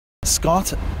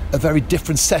Scott, a very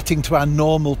different setting to our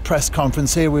normal press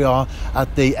conference. Here we are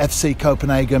at the FC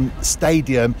Copenhagen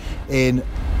Stadium in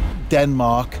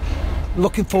Denmark.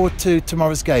 Looking forward to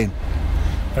tomorrow's game.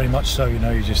 Very much so. You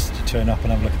just turn up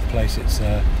and have a look at the place. It's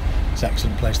an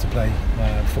excellent place to play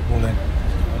football in.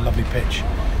 A lovely pitch.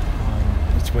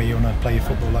 It's where you want to play your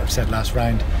football. Like I said last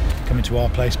round, coming to our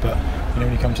place, but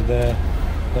when you come to their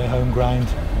home ground,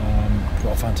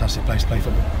 what a fantastic place to play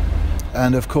football.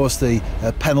 And of course the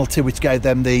penalty which gave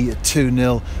them the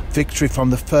 2-0 victory from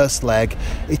the first leg.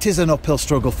 It is an uphill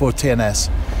struggle for TNS.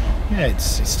 Yeah,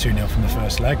 it's 2-0 from the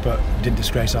first leg, but we didn't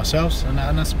disgrace ourselves, and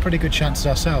that's a pretty good chance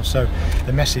ourselves. So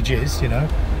the message is,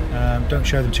 don't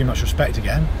show them too much respect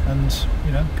again, and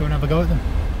go and have a go at them.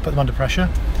 Put them under pressure,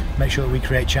 make sure that we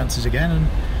create chances again,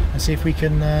 and see if we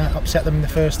can upset them in the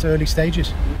first early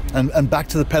stages. And back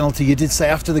to the penalty, you did say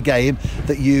after the game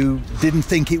that you didn't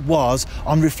think it was.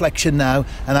 On reflection now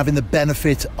and having the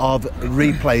benefit of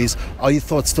replays, are your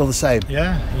thoughts still the same?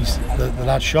 Yeah, the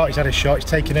lad's shot, he's had his shot, he's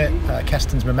taken it.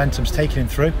 Keston's momentum's taken him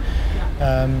through.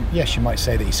 Yes, you might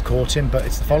say that he's caught him, but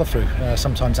it's the follow-through.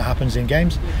 Sometimes that happens in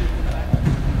games.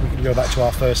 We can go back to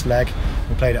our first leg.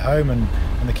 We played at home and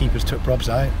the keepers took Probs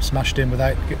out, smashed him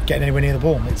without getting anywhere near the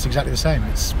ball. It's exactly the same.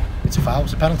 It's a foul,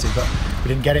 it's a penalty, but we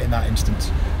didn't get it in that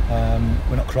instance.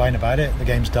 We're not crying about it. The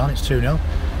game's done, it's 2-0.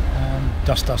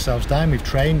 Dust ourselves down, we've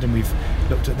trained and we've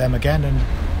looked at them again, and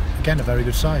again a very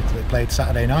good side. They played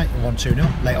Saturday night and won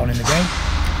 2-0 late on in the game.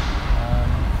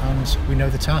 And we know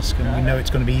the task, and we know it's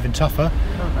going to be even tougher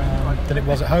than it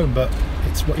was at home, but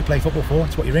it's what you play football for,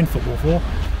 it's what you're in football for,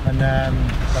 and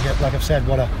like I've said,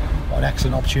 what an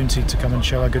excellent opportunity to come and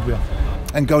show how good we are.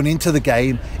 And going into the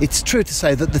game, it's true to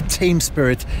say that the team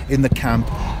spirit in the camp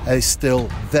is still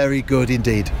very good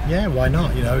indeed. Yeah, why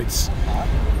not? It's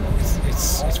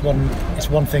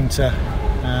one thing to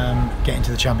get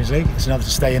into the Champions League. It's another to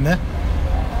stay in there.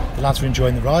 The lads are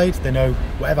enjoying the ride. They know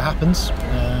whatever happens.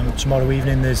 Tomorrow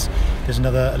evening, there's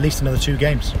at least another 2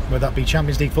 games, whether that be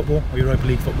Champions League football or Europa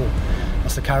League football.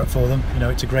 That's the carrot for them.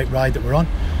 It's a great ride that we're on.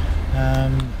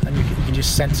 And you can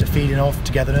just sense a feeling of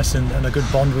togetherness and a good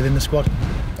bond within the squad.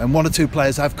 And 1 or 2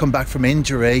 players have come back from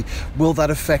injury. Will that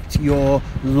affect your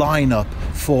lineup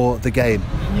for the game?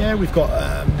 Yeah, we've got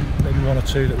maybe 1 or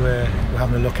 2 that we're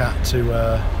having a look at to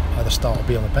either start or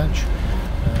be on the bench.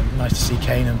 Nice to see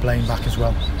Kane and Blaine back as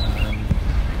well.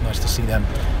 Nice to see them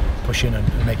pushing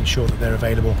and making sure that they're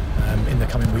available in the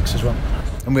coming weeks as well.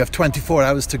 And we have 24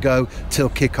 hours to go till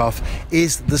kick-off.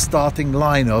 Is the starting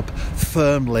lineup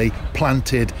firmly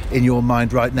planted in your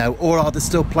mind right now, or are there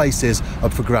still places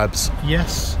up for grabs?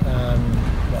 Yes,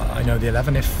 I know the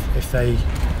 11 if they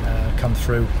come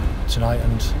through tonight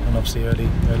and obviously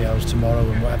early hours tomorrow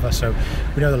and whatever. So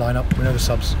we know the lineup, we know the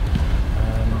subs,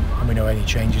 and we know any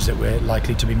changes that we're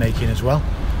likely to be making as well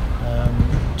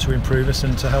to improve us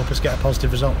and to help us get a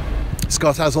positive result.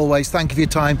 Scott, as always, thank you for your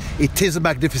time. It is a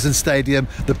magnificent stadium.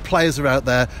 The players are out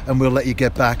there, and we'll let you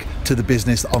get back to the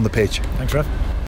business on the pitch. Thanks, Rev.